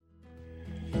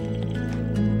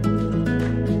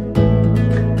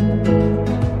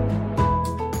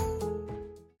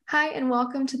and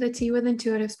welcome to the Tea with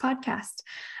Intuitives podcast.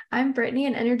 I'm Brittany,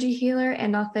 an energy healer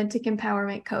and authentic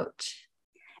empowerment coach.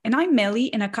 And I'm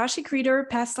Melly, an Akashic reader,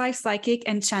 past life psychic,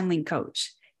 and channeling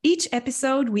coach. Each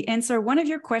episode, we answer one of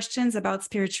your questions about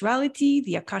spirituality,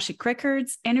 the Akashic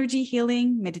records, energy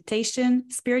healing, meditation,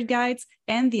 spirit guides,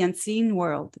 and the unseen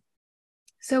world.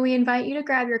 So we invite you to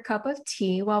grab your cup of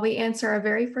tea while we answer our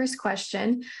very first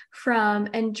question from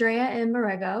Andrea M.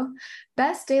 Morego.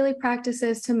 Best daily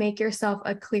practices to make yourself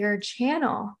a clear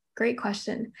channel? Great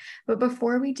question. But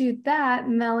before we do that,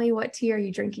 Melly, what tea are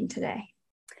you drinking today?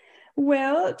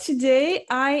 Well, today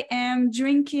I am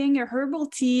drinking a herbal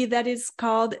tea that is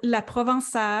called La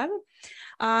Provençale.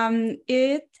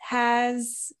 It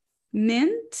has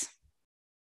mint,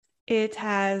 it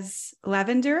has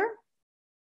lavender,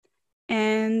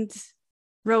 and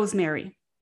rosemary.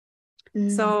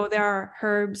 So there are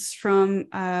herbs from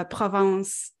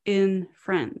Provence in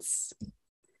France.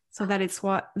 So that's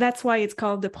why it's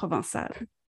called the Provençale.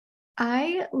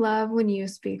 I love when you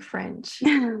speak French.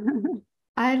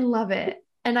 I love it.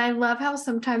 And I love how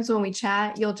sometimes when we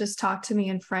chat, you'll just talk to me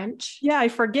in French. Yeah, I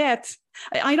forget.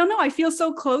 I don't know. I feel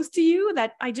so close to you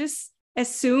that I just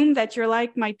assume that you're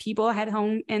like my people at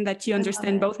home and that you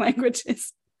understand both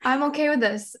languages. I'm okay with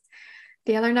this.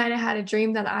 The other night I had a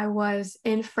dream that I was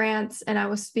in France and I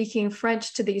was speaking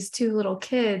French to these two little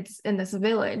kids in this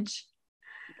village.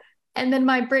 And then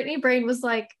my Brittany brain was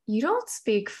like, you don't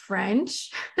speak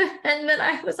French. And then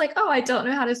I was like, oh, I don't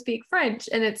know how to speak French.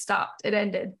 And it stopped. It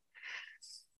ended.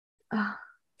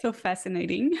 So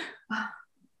fascinating.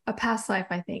 A past life,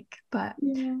 I think. But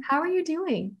yeah. How are you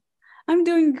doing? I'm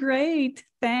doing great.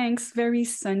 Thanks. Very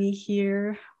sunny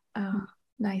here. Oh,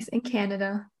 nice. In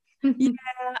Canada. Yeah,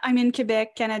 I'm in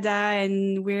Quebec, Canada,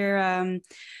 and we're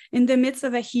in the midst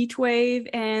of a heat wave,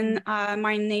 and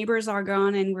my neighbors are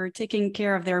gone, and we're taking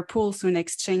care of their pool. So in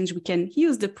exchange, we can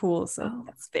use the pool. So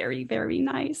that's very, very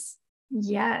nice.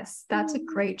 Yes, that's a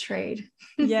great trade.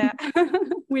 Yeah,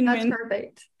 win-win. That's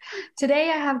perfect. Today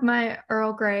I have my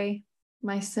Earl Grey,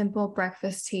 my simple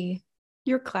breakfast tea.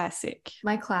 Your classic.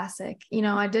 My classic. You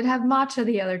know, I did have matcha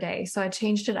the other day, so I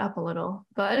changed it up a little,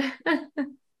 but...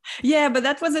 Yeah, but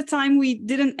that was a time we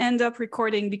didn't end up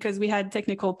recording because we had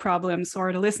technical problems,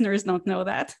 or the listeners don't know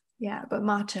that. Yeah, but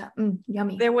matcha,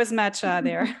 yummy. There was matcha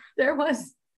there. There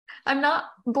was. I'm not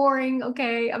boring,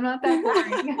 okay? I'm not that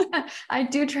boring. I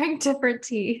do drink different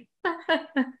tea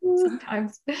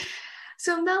sometimes.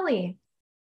 So Melly,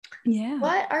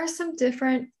 what are some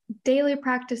different daily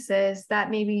practices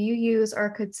that maybe you use or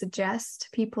could suggest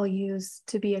people use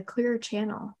to be a clear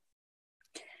channel?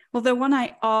 Well, the one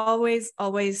I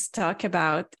always talk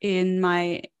about in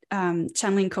my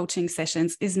channeling coaching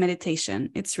sessions is meditation.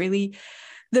 It's really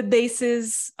the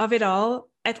basis of it all,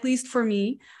 at least for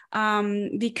me,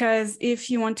 because if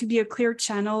you want to be a clear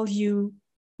channel,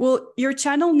 your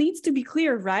channel needs to be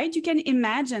clear, right? You can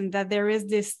imagine that there is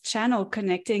this channel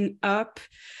connecting up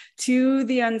to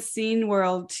the unseen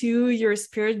world, to your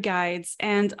spirit guides,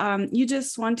 and you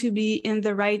just want to be in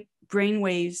the right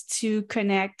brainwaves to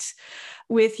connect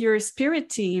with your spirit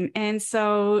team. And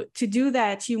so to do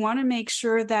that, you want to make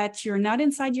sure that you're not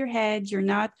inside your head, you're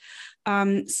not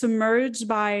submerged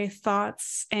by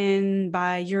thoughts and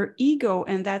by your ego.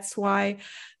 And that's why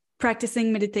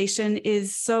practicing meditation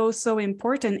is so, so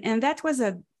important. And that was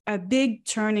a big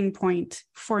turning point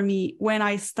for me when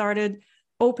I started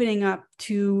opening up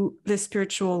to the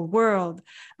spiritual world.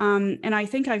 And I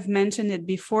think I've mentioned it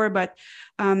before, but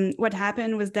what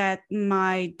happened was that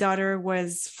my daughter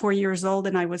was 4 years old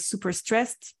and I was super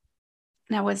stressed.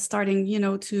 And I was starting,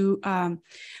 to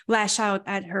lash out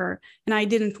at her, and I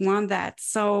didn't want that.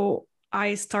 So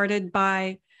I started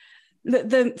by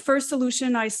the first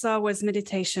solution I saw was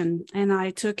meditation, and I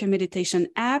took a meditation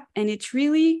app, and it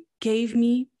really gave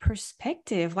me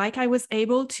perspective. Like I was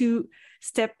able to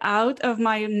step out of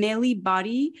my Nelly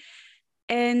body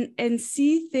and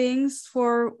see things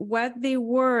for what they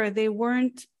were. They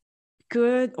weren't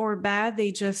good or bad.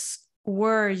 They just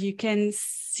were. You can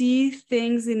see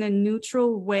things in a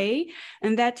neutral way.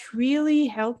 And that really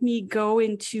helped me go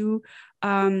into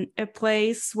a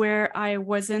place where I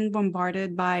wasn't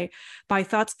bombarded by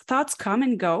thoughts. Thoughts come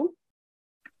and go,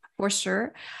 for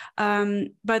sure.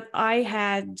 But I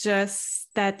had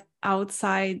just that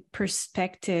outside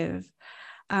perspective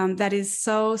that is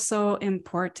so, so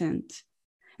important.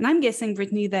 And I'm guessing,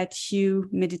 Brittany, that you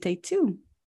meditate too.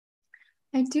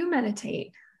 I do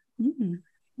meditate.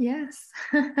 Yes,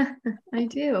 I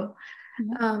do.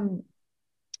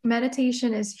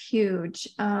 Meditation is huge.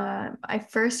 I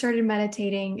first started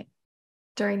meditating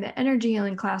during the energy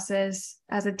healing classes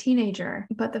as a teenager.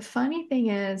 But the funny thing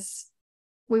is,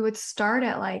 we would start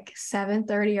at like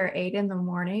 7:30 or 8 in the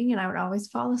morning, and I would always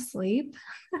fall asleep.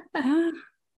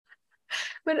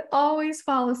 Would always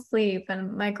fall asleep.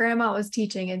 And my grandma was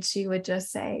teaching, and she would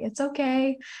just say, "It's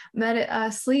okay.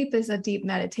 Sleep is a deep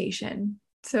meditation.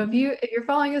 So if you're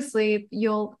falling asleep,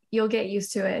 you'll get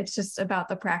used to it. It's just about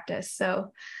the practice."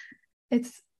 So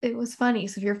it was funny.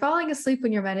 So if you're falling asleep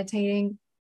when you're meditating,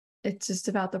 it's just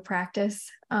about the practice.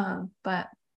 But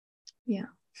yeah.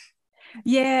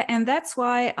 Yeah, and that's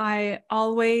why I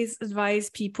always advise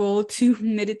people to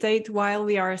meditate while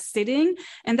they are sitting.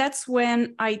 And that's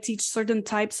when I teach certain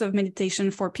types of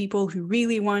meditation for people who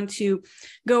really want to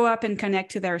go up and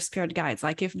connect to their spirit guides.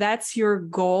 Like if that's your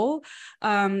goal,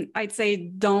 I'd say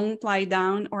don't lie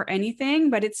down or anything,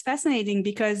 but it's fascinating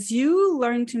because you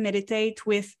learn to meditate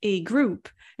with a group.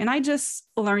 And I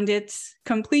learned it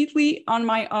completely on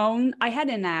my own. I had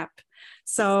an app.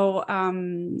 So,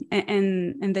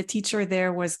 and the teacher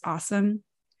there was awesome.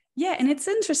 Yeah. And it's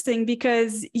interesting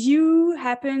because you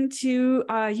happen to,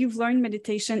 you've learned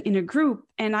meditation in a group,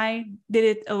 and I did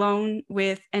it alone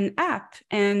with an app.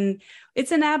 And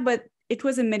it's an app, but it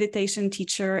was a meditation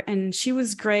teacher, and she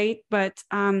was great. But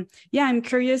yeah, I'm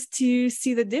curious to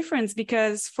see the difference,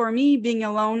 because for me, being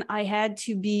alone, I had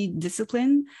to be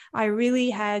disciplined. I really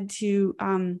had to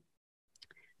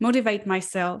motivate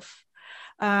myself.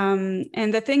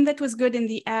 And the thing that was good in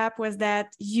the app was that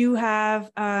you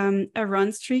have a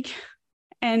run streak.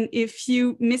 And if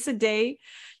you miss a day,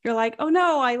 you're like, oh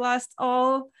no, I lost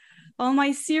all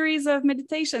my series of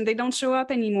meditation. They don't show up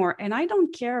anymore. And I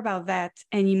don't care about that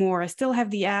anymore. I still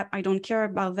have the app. I don't care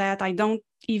about that. I don't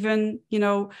even,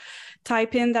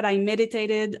 type in that I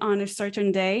meditated on a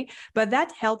certain day. But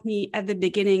that helped me at the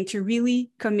beginning to really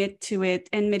commit to it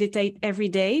and meditate every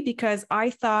day, because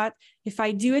I thought if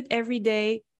I do it every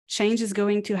day, change is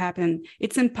going to happen.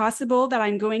 It's impossible that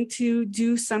I'm going to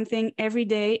do something every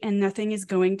day and nothing is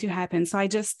going to happen. So I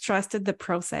just trusted the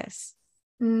process.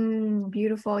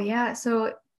 Beautiful. Yeah.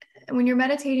 So when you're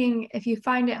meditating, if you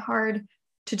find it hard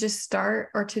to just start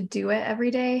or to do it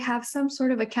every day, have some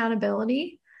sort of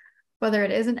accountability, whether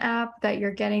it is an app that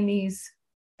you're getting these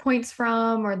points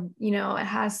from, or, it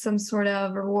has some sort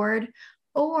of reward,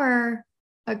 or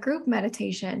a group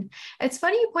meditation. It's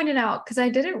funny you pointed out, because I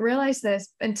didn't realize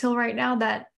this until right now,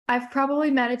 that I've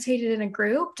probably meditated in a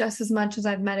group just as much as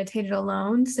I've meditated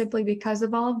alone, simply because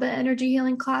of all of the energy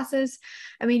healing classes.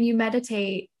 I mean, you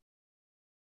meditate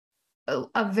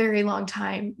a very long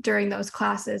time during those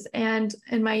classes. And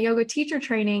in my yoga teacher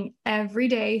training, every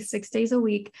day, 6 days a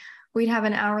week, we'd have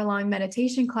an hour-long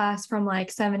meditation class from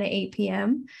like 7 to 8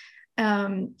 p.m.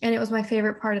 And it was my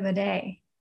favorite part of the day.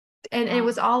 And It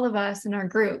was all of us in our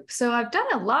group. So I've done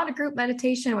a lot of group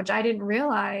meditation, which I didn't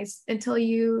realize until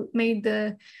you made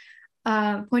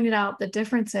pointed out the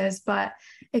differences. But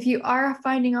if you are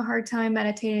finding a hard time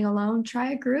meditating alone,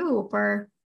 try a group, or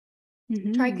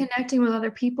try connecting with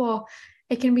other people.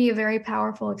 It can be a very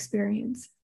powerful experience.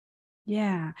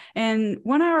 Yeah. And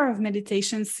 1 hour of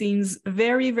meditation seems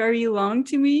very, very long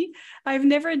to me. I've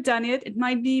never done it. It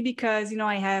might be because,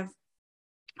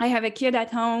 I have a kid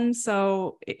at home,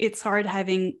 so it's hard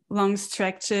having long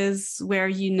stretches where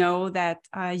that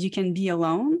you can be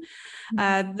alone.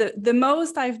 The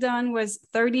most I've done was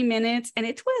 30 minutes, and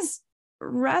it was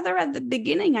rather at the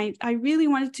beginning. I really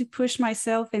wanted to push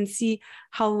myself and see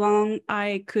how long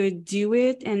I could do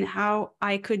it and how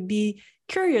I could be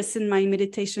curious in my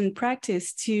meditation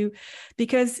practice too,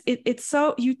 because it's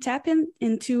so, you tap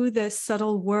into the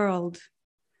subtle world.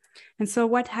 And so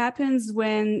what happens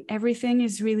when everything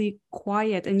is really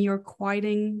quiet and you're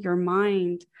quieting your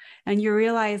mind and you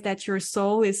realize that your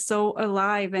soul is so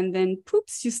alive, and then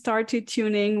poops, you start to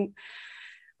tuning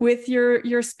with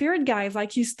your spirit guides.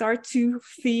 Like you start to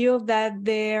feel that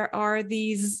there are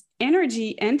these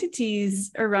energy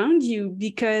entities around you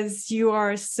because you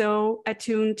are so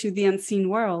attuned to the unseen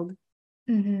world.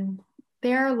 Mm-hmm.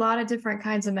 There are a lot of different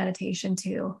kinds of meditation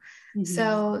too.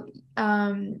 So,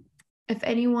 if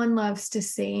anyone loves to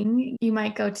sing, you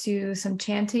might go to some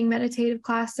chanting meditative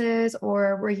classes,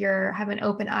 or where you're have an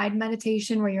open-eyed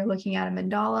meditation where you're looking at a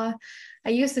mandala. I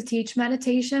used to teach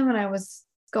meditation when I was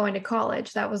going to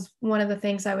college. That was one of the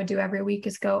things I would do every week,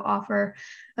 is go offer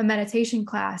a meditation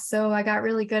class. So I got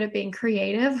really good at being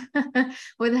creative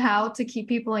with how to keep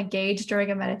people engaged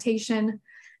during a meditation.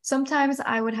 Sometimes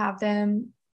I would have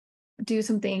them do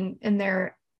something in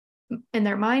their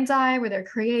mind's eye where they're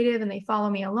creative and they follow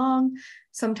me along.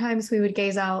 Sometimes we would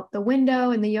gaze out the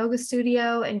window in the yoga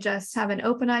studio and just have an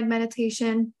open-eyed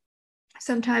meditation.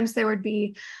 Sometimes there would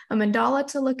be a mandala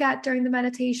to look at during the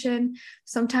meditation.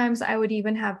 Sometimes I would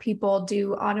even have people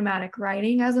do automatic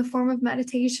writing as a form of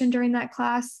meditation during that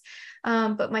class.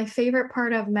 But my favorite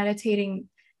part of meditating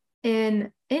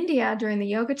in India during the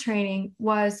yoga training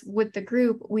was with the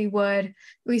group,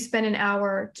 we spent an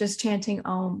hour just chanting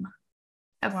Om.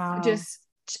 Wow.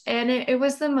 It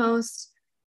was the most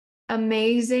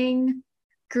amazing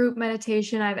group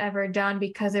meditation I've ever done,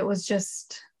 because it was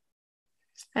just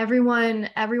everyone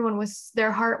was,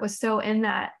 their heart was so in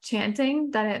that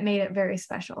chanting that it made it very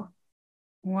special.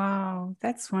 Wow,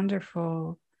 that's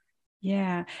wonderful.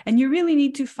 Yeah. And you really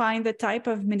need to find the type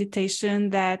of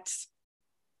meditation that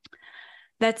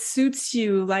suits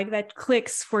you, like that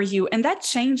clicks for you. And that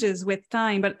changes with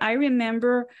time. But I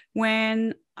remember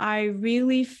when I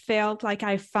really felt like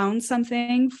I found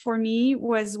something for me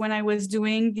was when I was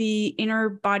doing the inner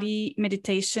body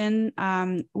meditation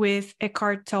with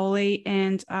Eckhart Tolle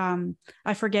and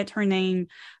I forget her name,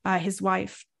 his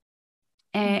wife.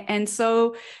 And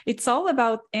so it's all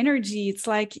about energy. It's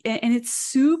like, and it's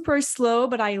super slow,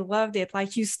 but I loved it.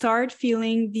 Like you start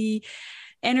feeling the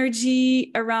energy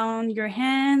around your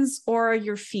hands or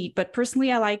your feet. But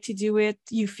personally, I like to do it.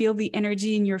 You feel the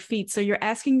energy in your feet. So you're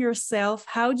asking yourself,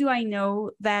 how do I know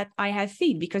that I have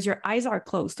feet? Because your eyes are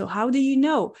closed. So how do you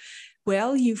know?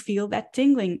 Well, you feel that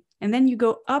tingling. And then you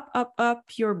go up, up, up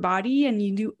your body and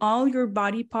you do all your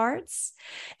body parts.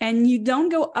 And you don't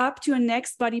go up to a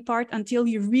next body part until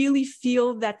you really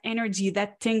feel that energy,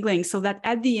 that tingling. So that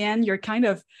at the end, you're kind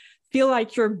of feel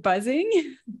like you're buzzing.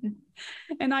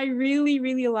 And I really,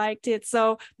 really liked it.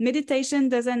 So meditation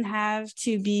doesn't have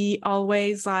to be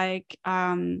always like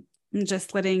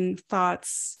just letting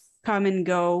thoughts come and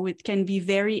go. It can be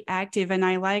very active. And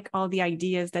I like all the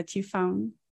ideas that you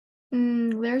found.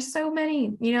 There's so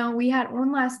many. We had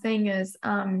one last thing is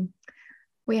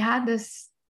we had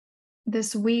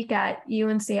this week at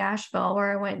UNC Asheville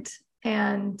where I went,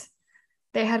 and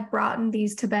they had brought in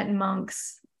these Tibetan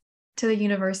monks to the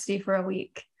university for a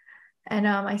week. And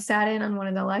I sat in on one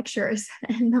of the lectures,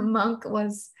 and the monk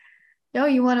was, "No,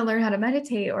 you want to learn how to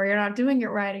meditate, or you're not doing it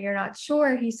right, or you're not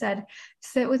sure." He said,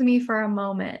 "Sit with me for a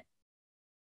moment.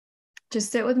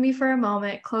 Just sit with me for a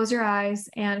moment, close your eyes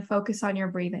and focus on your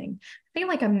breathing." I think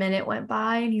like a minute went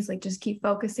by, and he's like, "Just keep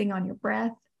focusing on your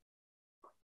breath,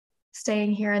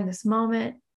 staying here in this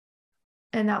moment."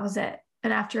 And that was it.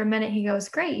 And after a minute, he goes,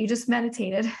 "Great, you just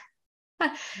meditated."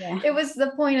 Yeah. It was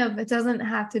the point of, it doesn't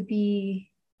have to be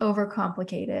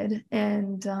overcomplicated,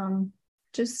 and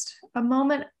just a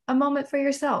moment for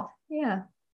yourself. Yeah.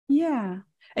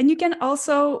 And you can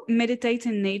also meditate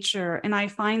in nature, and I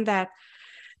find that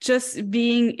just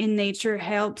being in nature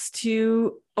helps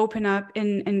to open up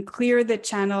and clear the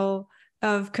channel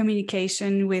of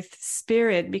communication with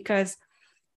spirit, because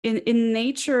in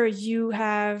nature you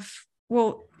have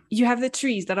the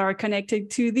trees that are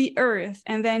connected to the earth,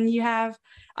 and then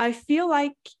I feel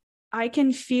like I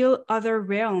can feel other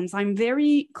realms. I'm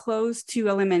very close to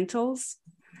elementals.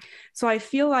 So I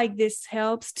feel like this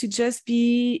helps to just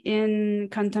be in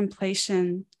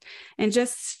contemplation and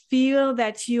just feel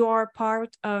that you are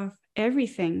part of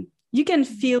everything. You can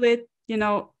feel it,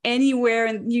 anywhere,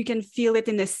 and you can feel it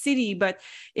in the city, but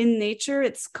in nature,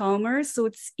 it's calmer. So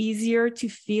it's easier to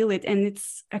feel it. And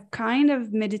it's a kind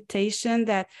of meditation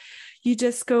that you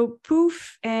just go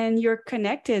poof and you're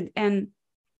connected, and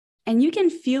you can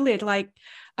feel it. Like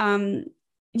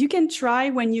you can try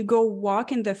when you go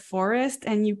walk in the forest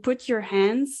and you put your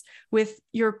hands with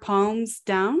your palms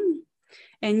down,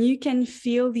 and you can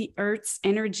feel the earth's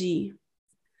energy.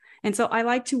 And so I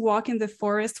like to walk in the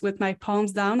forest with my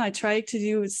palms down. I try to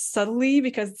do it subtly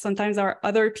because sometimes there are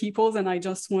other people's, and I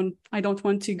don't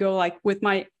want to go like with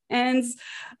my hands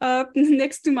up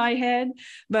next to my head.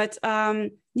 But I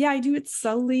do it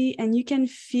subtly, and you can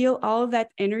feel all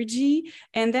that energy.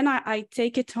 And then I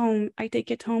take it home. I take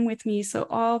it home with me. So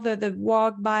all the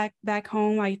walk back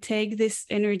home, I take this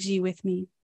energy with me.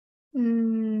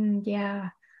 Yeah.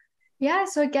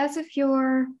 So I guess if you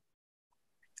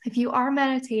are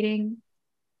meditating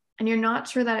and you're not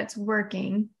sure that it's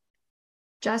working,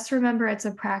 just remember it's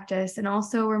a practice. And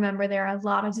also remember there are a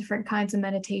lot of different kinds of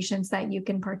meditations that you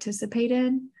can participate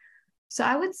in. So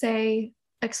I would say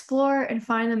explore and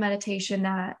find the meditation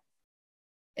that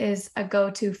is a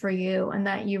go-to for you and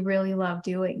that you really love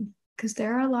doing, because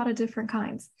there are a lot of different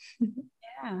kinds.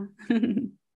 Yeah.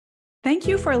 Thank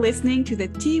you for listening to the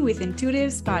Tea with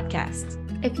Intuitives podcast.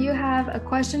 If you have a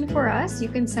question for us, you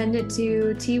can send it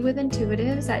to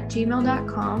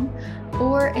teawithintuitives@gmail.com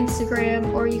or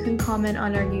Instagram, or you can comment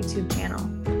on our YouTube channel.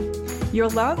 Your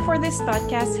love for this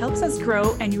podcast helps us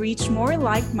grow and reach more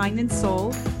like-minded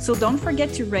souls, so don't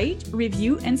forget to rate,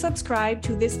 review, and subscribe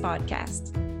to this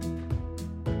podcast.